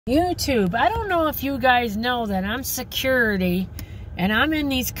YouTube, I don't know if you guys know that I'm security and I'm in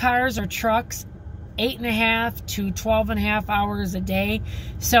these cars or trucks 8.5 to 12.5 hours a day.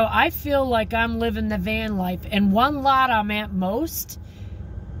 So I feel like I'm living the van life. And one lot I'm at most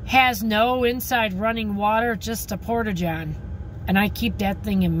has no inside running water, just a porta-john. And I keep that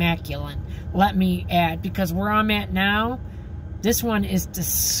thing immaculate, let me add, because where I'm at now, this one is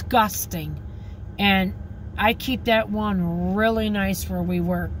disgusting. And I keep that one really nice where we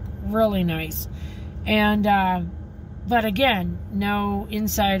work. Really nice. And, but again, no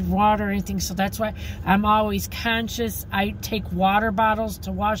inside water or anything. So that's why I'm always conscious. I take water bottles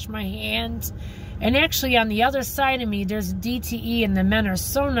to wash my hands. And actually on the other side of me, there's DTE, and the men are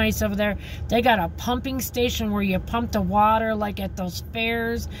so nice over there. They got a pumping station where you pump the water like at those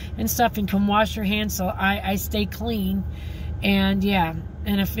fairs and stuff and can wash your hands. So I stay clean. And yeah,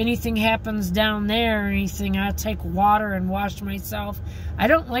 and if anything happens down there or anything, I'll take water and wash myself. I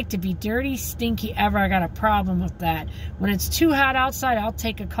don't like to be dirty, stinky ever. I got a problem with that. When it's too hot outside, I'll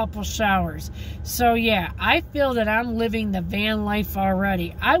take a couple showers. So yeah, I feel that I'm living the van life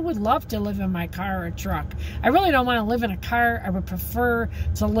already. I would love to live in my car or truck. I really don't want to live in a car. I would prefer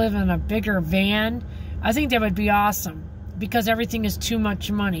to live in a bigger van. I think that would be awesome, because everything is too much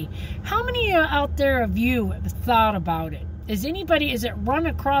money. How many out there of you have thought about it? Is it run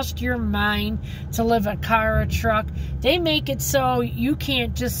across your mind to live a car or a truck? They make it so you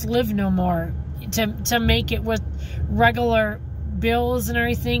can't just live no more, to make it with regular bills and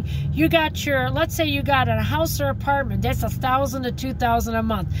everything. You got let's say you got a house or apartment, that's $1,000 to $2,000 a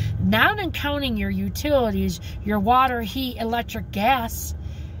month. Not in counting your utilities, your water, heat, electric, gas.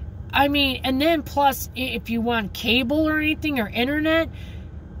 I mean, and then plus if you want cable or anything or internet,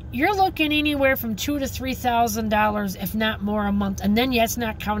 you're looking anywhere from $2,000 to $3,000, if not more, a month. And then, yes,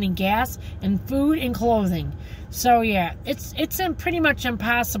 not counting gas and food and clothing. So, yeah, it's pretty much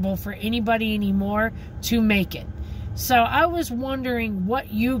impossible for anybody anymore to make it. So, I was wondering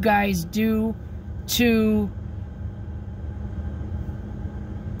what you guys do to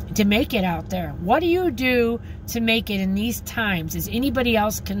make it out there. What do you do to make it in these times? Is anybody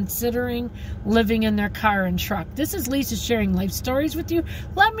else considering living in their car and truck? This is Lisa sharing life stories with you.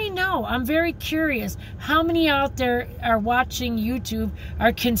 Let me know. I'm very curious. How many out there are watching YouTube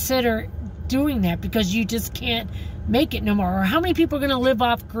are consider doing that because you just can't make it no more? Or how many people are going to live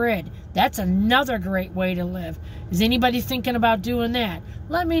off grid? That's another great way to live. Is anybody thinking about doing that?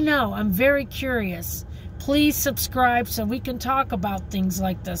 Let me know. I'm very curious. Please subscribe so we can talk about things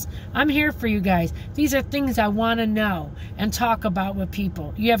like this. I'm here for you guys. These are things I want to know and talk about with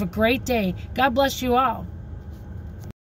people. You have a great day. God bless you all.